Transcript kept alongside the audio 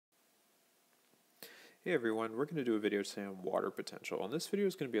Hey everyone, we're going to do a video today on water potential, and this video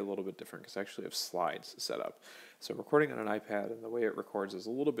is going to be a little bit different because I actually have slides set up. So I'm recording on an iPad, and the way it records is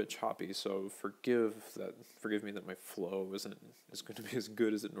a little bit choppy, so forgive me that my flow isn't going to be as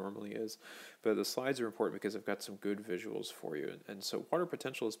good as it normally is. But the slides are important because I've got some good visuals for you. And so water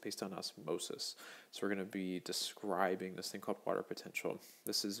potential is based on osmosis. So we're going to be describing this thing called water potential.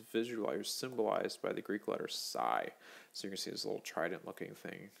 This is visualized, symbolized by the Greek letter psi. So you can see this little trident-looking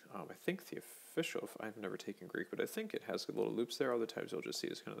thing. I think the official, I've never taken Greek, but I think it has little loops there. Other times you'll just see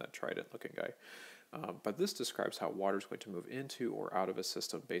it's kind of that trident-looking guy. But this describes how water is going to move into or out of a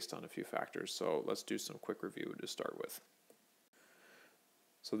system based on a few factors. So let's do some quick review to start with.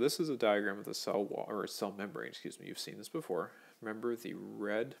 So this is a diagram of the cell wall, or cell membrane, excuse me. You've seen this before. Remember, the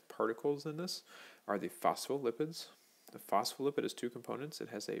red particles in this are the phospholipids. The phospholipid has two components. It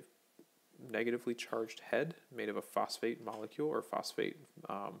has a negatively charged head made of a phosphate molecule or phosphate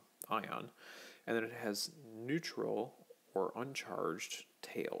ion, and then it has neutral or uncharged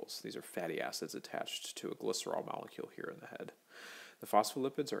tails. These are fatty acids attached to a glycerol molecule here in the head. The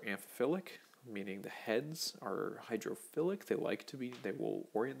phospholipids are amphiphilic, meaning the heads are hydrophilic. They will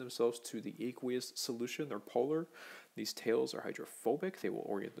orient themselves to the aqueous solution. They're polar. These tails are hydrophobic. They will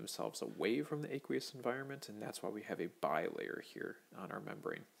orient themselves away from the aqueous environment, and that's why we have a bilayer here on our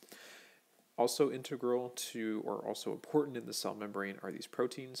membrane. Also integral to, or also important in the cell membrane, are these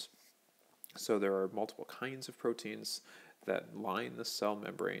proteins. So there are multiple kinds of proteins that line the cell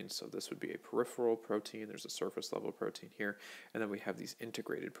membrane. So this would be a peripheral protein. There's a surface level protein here. And then we have these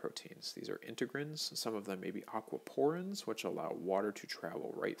integrated proteins. These are integrins. Some of them may be aquaporins, which allow water to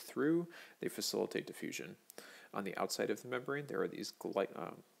travel right through. They facilitate diffusion. On the outside of the membrane, there are these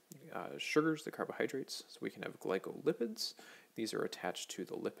sugars, the carbohydrates. So we can have glycolipids. These are attached to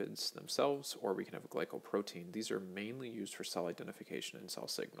the lipids themselves, or we can have a glycoprotein. These are mainly used for cell identification and cell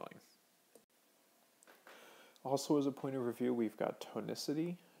signaling. Also, as a point of review, we've got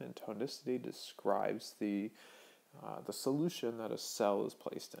tonicity, and tonicity describes the solution that a cell is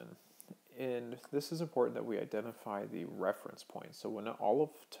placed in. And this is important that we identify the reference point. So when all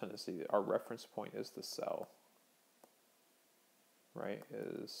of tonicity, our reference point is the cell, right,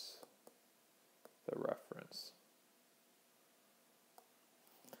 is the reference.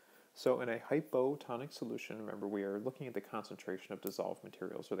 So in a hypotonic solution, remember, we are looking at the concentration of dissolved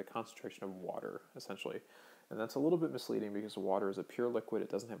materials, or the concentration of water, essentially. And that's a little bit misleading because water is a pure liquid. It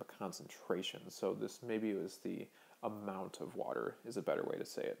doesn't have a concentration. So this maybe is the amount of water is a better way to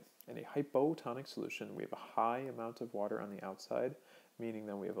say it. In a hypotonic solution, we have a high amount of water on the outside, meaning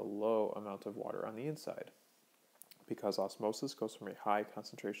that we have a low amount of water on the inside. Because osmosis goes from a high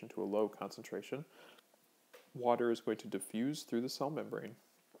concentration to a low concentration, water is going to diffuse through the cell membrane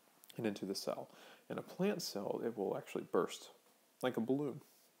and into the cell. In a plant cell, it will actually burst like a balloon.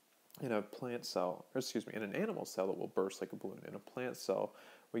 In a plant cell, in an animal cell, it will burst like a balloon. In a plant cell,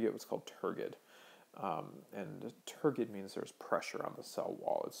 we get what's called turgid. And turgid means there's pressure on the cell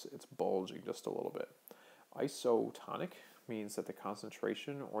wall. It's bulging just a little bit. Isotonic means that the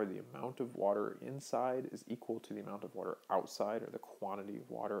concentration or the amount of water inside is equal to the amount of water outside, or the quantity of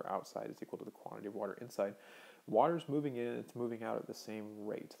water outside is equal to the quantity of water inside. Water's moving in, it's moving out at the same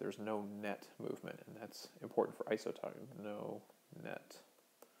rate. There's no net movement, and that's important for isotonic. No net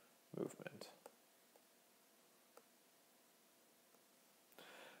movement.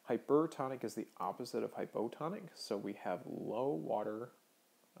 Hypertonic is the opposite of hypotonic. So we have low water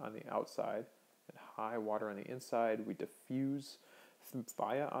on the outside and high water on the inside. We diffuse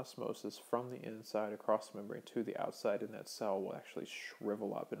via osmosis from the inside across the membrane to the outside, and that cell will actually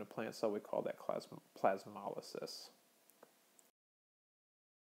shrivel up. In a plant cell, we call that plasmolysis.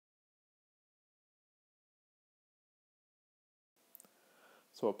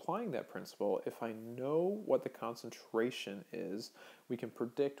 So applying that principle, if I know what the concentration is, we can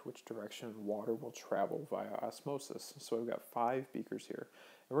predict which direction water will travel via osmosis. So I've got 5 beakers here,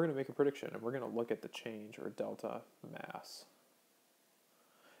 and we're going to make a prediction, and we're going to look at the change, or delta mass.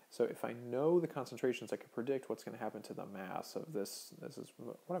 So if I know the concentrations, I can predict what's going to happen to the mass of this. This is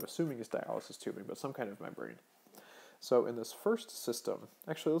what I'm assuming is dialysis tubing, but some kind of membrane. So in this first system,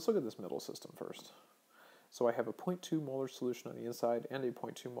 actually, let's look at this middle system first. So I have a 0.2 molar solution on the inside and a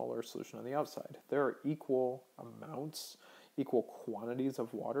 0.2 molar solution on the outside. There are equal amounts, equal quantities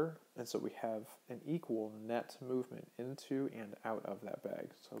of water, and so we have an equal net movement into and out of that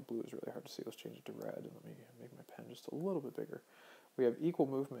bag. So blue is really hard to see. Let's change it to red, and let me make my pen just a little bit bigger. We have equal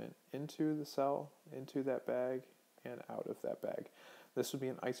movement into the cell, into that bag, and out of that bag. This would be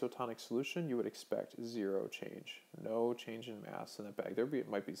an isotonic solution. You would expect 0 change, no change in mass in that bag.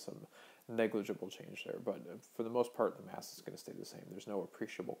 Might be some negligible change there, but for the most part, the mass is going to stay the same. There's no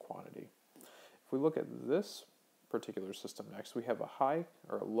appreciable quantity. If If we look at this particular system next, we have a high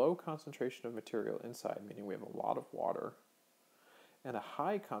or a low concentration of material inside, meaning we have a lot of water, and a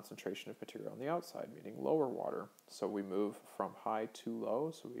high concentration of material on the outside, meaning lower water. So we move from high to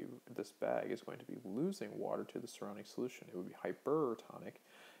low, so this bag is going to be losing water to the surrounding solution. It would be hypertonic,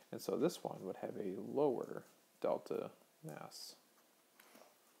 and so this one would have a lower delta mass.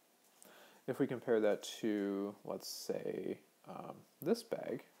 If we compare that to, let's say, this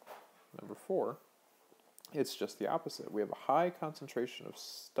bag, number 4, it's just the opposite. We have a high concentration of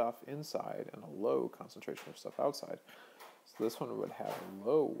stuff inside and a low concentration of stuff outside. So this one would have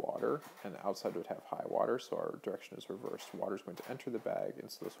low water, and the outside would have high water, so our direction is reversed. Water is going to enter the bag, and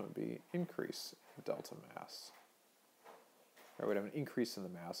so this one would be increase in delta mass. Or we'd have an increase in the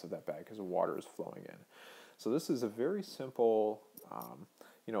mass of that bag because water is flowing in. So this is a very simple,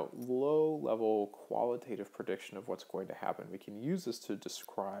 low-level qualitative prediction of what's going to happen. We can use this to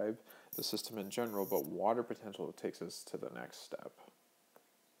describe the system in general, but water potential takes us to the next step.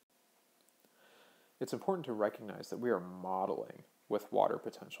 It's important to recognize that we are modeling with water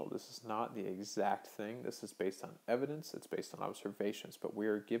potential. This is not the exact thing. This is based on evidence. It's based on observations, but we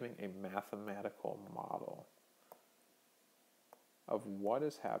are giving a mathematical model of what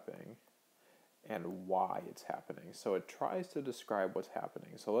is happening and why it's happening. So it tries to describe what's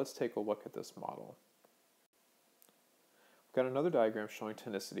happening. So let's take a look at this model. We've got another diagram showing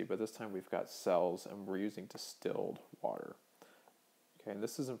tonicity, but this time we've got cells and we're using distilled water. Okay, and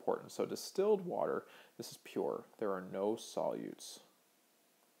this is important. So distilled water, this is pure. There are no solutes.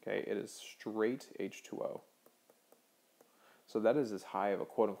 Okay, it is straight H2O. So that is as high of a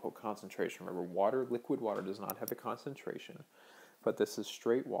quote-unquote concentration. Remember, liquid water does not have a concentration, but this is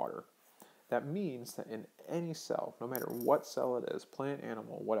straight water. That means that in any cell, no matter what cell it is, plant,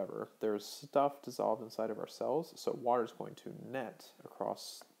 animal, whatever, there's stuff dissolved inside of our cells, so water is going to net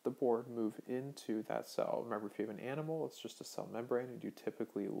across the board, move into that cell. Remember, if you have an animal, it's just a cell membrane, and you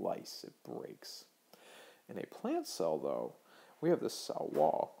typically lyse, it breaks. In a plant cell, though, we have this cell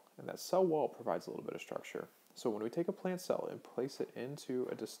wall, and that cell wall provides a little bit of structure. So when we take a plant cell and place it into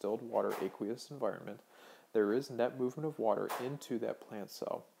a distilled water aqueous environment, there is net movement of water into that plant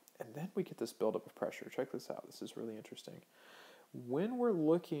cell. And then we get this buildup of pressure. Check this out. This is really interesting. When we're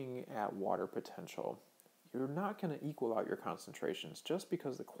looking at water potential, you're not going to equal out your concentrations just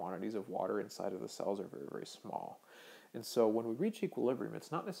because the quantities of water inside of the cells are very, very small. And so when we reach equilibrium,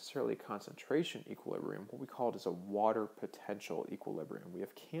 it's not necessarily a concentration equilibrium. What we call it is a water potential equilibrium. We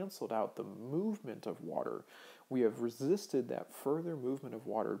have canceled out the movement of water. We have resisted that further movement of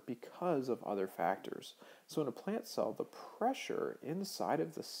water because of other factors. So in a plant cell, the pressure inside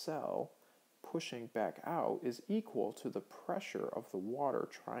of the cell pushing back out is equal to the pressure of the water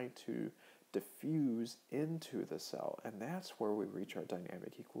trying to diffuse into the cell, and that's where we reach our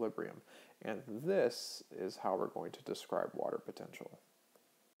dynamic equilibrium. And this is how we're going to describe water potential.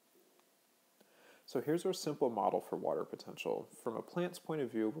 So here's our simple model for water potential. From a plant's point of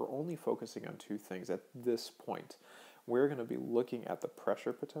view, we're only focusing on two things at this point. We're going to be looking at the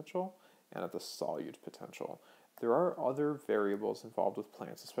pressure potential and at the solute potential. There are other variables involved with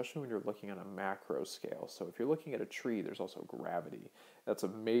plants, especially when you're looking on a macro scale. So if you're looking at a tree, there's also gravity. That's a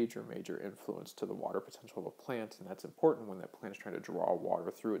major, major influence to the water potential of a plant, and that's important when that plant is trying to draw water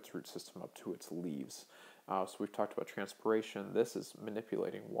through its root system up to its leaves. So we've talked about transpiration. This is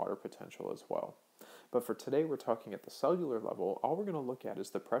manipulating water potential as well. But for today, we're talking at the cellular level. All we're going to look at is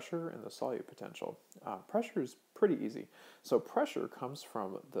the pressure and the solute potential. Pressure is pretty easy. So pressure comes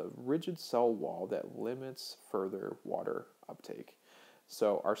from the rigid cell wall that limits further water uptake.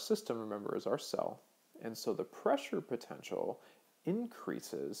 So our system, remember, is our cell. And so the pressure potential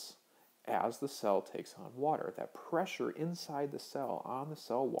increases as the cell takes on water. That pressure inside the cell on the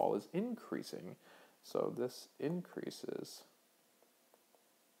cell wall is increasing. So this increases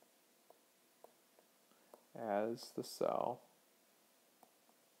as the cell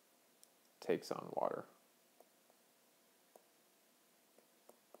takes on water.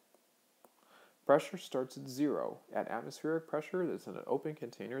 Pressure starts at 0. At atmospheric pressure, that's in an open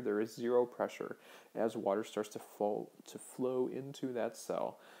container, there is 0 pressure. As water starts to flow into that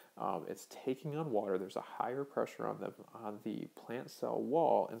cell, it's taking on water. There's a higher pressure on the plant cell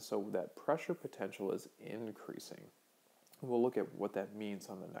wall, and so that pressure potential is increasing. We'll look at what that means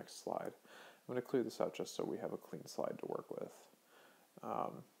on the next slide. I'm going to clear this out just so we have a clean slide to work with.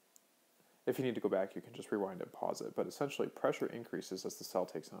 If you need to go back, you can just rewind and pause it, but essentially pressure increases as the cell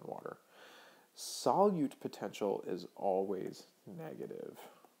takes on water. Solute potential is always negative.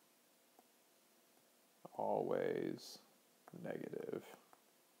 Always negative.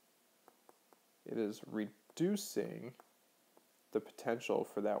 It is reducing the potential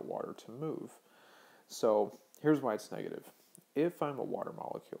for that water to move. So here's why it's negative. If I'm a water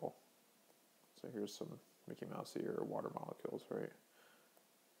molecule, so here's some Mickey Mouse here, water molecules, right?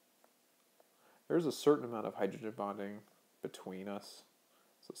 There's a certain amount of hydrogen bonding between us.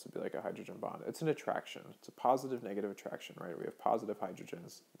 So this would be like a hydrogen bond. It's an attraction. It's a positive, negative attraction, right? We have positive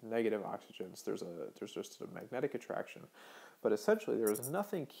hydrogens, negative oxygens. There's just a magnetic attraction. But essentially, there is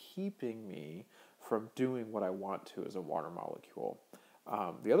nothing keeping me from doing what I want to as a water molecule.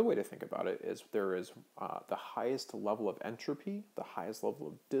 The other way to think about it is there is the highest level of entropy, the highest level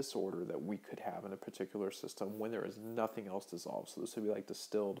of disorder that we could have in a particular system when there is nothing else dissolved. So this would be like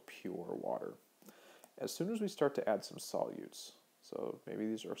distilled pure water. As soon as we start to add some solutes, so maybe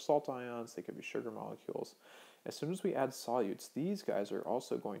these are salt ions, they could be sugar molecules. As soon as we add solutes, these guys are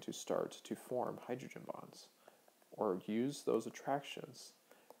also going to start to form hydrogen bonds or use those attractions.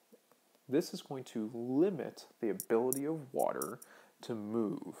 This is going to limit the ability of water to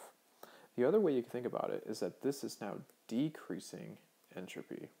move. The other way you can think about it is that this is now decreasing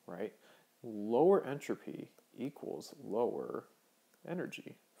entropy, right? Lower entropy equals lower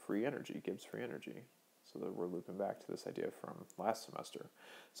energy. Free energy gives free energy. So that we're looping back to this idea from last semester.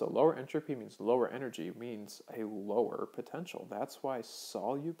 So lower entropy means lower energy means a lower potential. That's why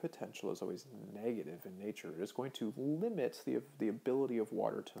solute potential is always negative in nature. It is going to limit the ability of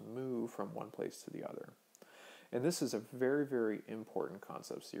water to move from one place to the other. And this is a very, very important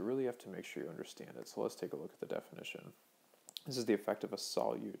concept, so you really have to make sure you understand it. So let's take a look at the definition. This is the effect of a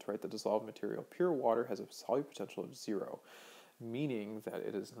solute, right? The dissolved material. Pure water has a solute potential of 0. Meaning that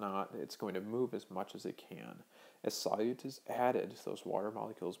it's going to move as much as it can. As solute is added, those water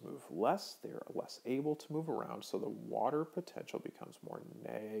molecules move less, they are less able to move around, so the water potential becomes more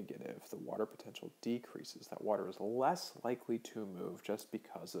negative. The water potential decreases. That water is less likely to move just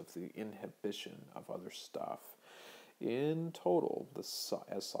because of the inhibition of other stuff. In total,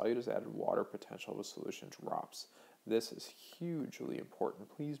 as solute is added, water potential of a solution drops. This is hugely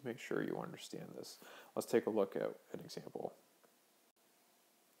important. Please make sure you understand this. Let's take a look at an example.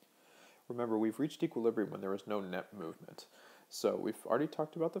 Remember, we've reached equilibrium when there is no net movement. So we've already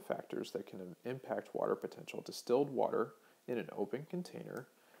talked about the factors that can impact water potential. Distilled water in an open container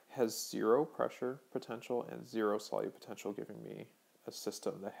has 0 pressure potential and 0 solute potential, giving me a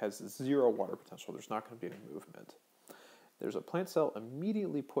system that has 0 water potential. There's not going to be any movement. There's a plant cell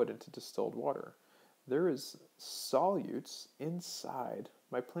immediately put into distilled water. There is solutes inside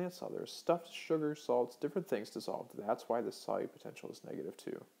my plant cell. There's stuff, sugar, salts, different things dissolved. That's why the solute potential is negative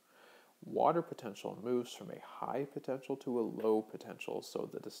too. Water potential moves from a high potential to a low potential, so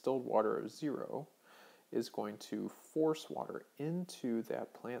the distilled water of 0 is going to force water into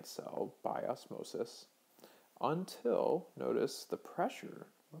that plant cell by osmosis until, notice the pressure,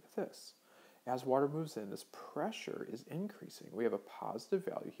 look at this. As water moves in, this pressure is increasing. We have a positive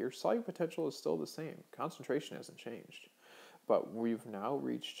value here. Solute potential is still the same. Concentration hasn't changed. But we've now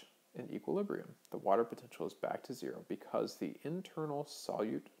reached an equilibrium. The water potential is back to 0 because the internal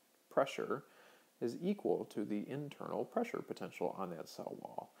solute pressure is equal to the internal pressure potential on that cell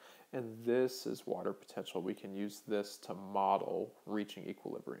wall. And this is water potential. We can use this to model reaching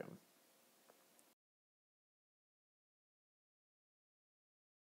equilibrium.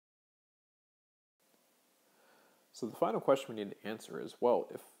 So the final question we need to answer is, well,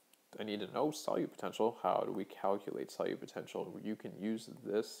 if I need to know solute potential, how do we calculate solute potential? You can use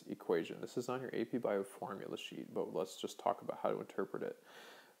this equation. This is on your AP Bio formula sheet, but let's just talk about how to interpret it.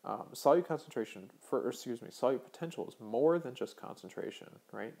 Solute potential is more than just concentration,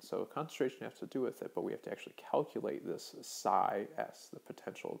 right? So concentration has to do with it, but we have to actually calculate this psi s, the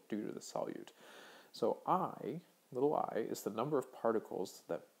potential due to the solute. So little I, is the number of particles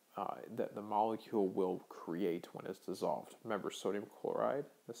that the molecule will create when it's dissolved. Remember, sodium chloride,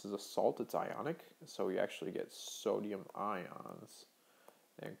 this is a salt, it's ionic, so we actually get sodium ions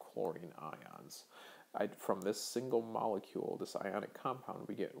and chlorine ions. From this single molecule, this ionic compound,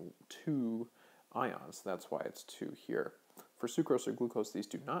 we get 2 ions. That's why it's 2 here. For sucrose or glucose, these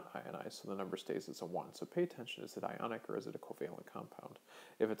do not ionize, so the number stays as a 1. So pay attention, is it ionic or is it a covalent compound?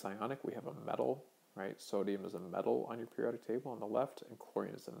 If it's ionic, we have a metal, right? Sodium is a metal on your periodic table on the left, and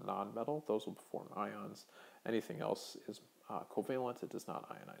chlorine is a non-metal. Those will form ions. Anything else is covalent. It does not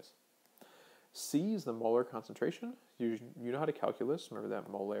ionize. C is the molar concentration. You know how to calculate. Remember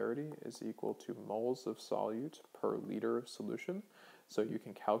that molarity is equal to moles of solute per liter of solution. So you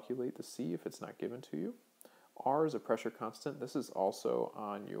can calculate the C if it's not given to you. R is a pressure constant. This is also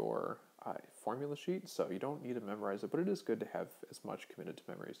on your formula sheet, so you don't need to memorize it, but it is good to have as much committed to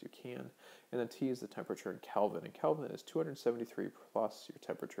memory as you can. And then T is the temperature in Kelvin, and Kelvin is 273 plus your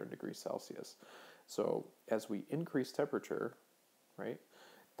temperature in degrees Celsius. So as we increase temperature, right,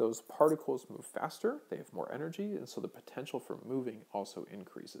 Those particles move faster, they have more energy, and so the potential for moving also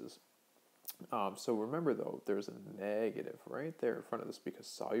increases. So remember though, there's a negative right there in front of this because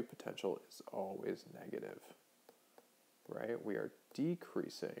solute potential is always negative, right? We are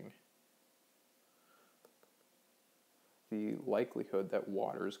decreasing the likelihood that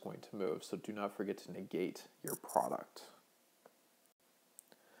water is going to move, so do not forget to negate your product.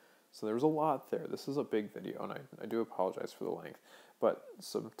 So there's a lot there. This is a big video, and I do apologize for the length. But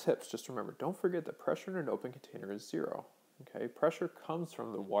some tips, just remember, don't forget that pressure in an open container is 0. Okay, pressure comes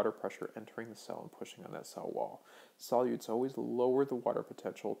from the water pressure entering the cell and pushing on that cell wall. Solutes always lower the water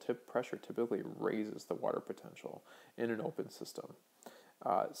potential. Pressure typically raises the water potential in an open system.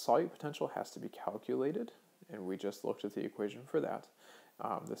 Solute potential has to be calculated, and we just looked at the equation for that.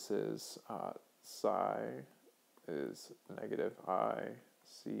 This is psi is negative I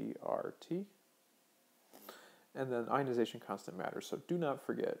CRT. And then ionization constant matters, so do not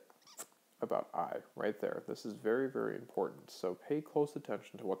forget about I right there. This is very, very important. So pay close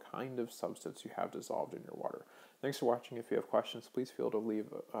attention to what kind of substance you have dissolved in your water. Thanks for watching. If you have questions, please feel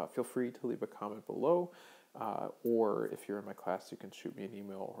free to leave a comment below. Or if you're in my class, you can shoot me an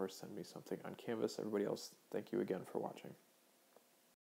email or send me something on Canvas. Everybody else, thank you again for watching.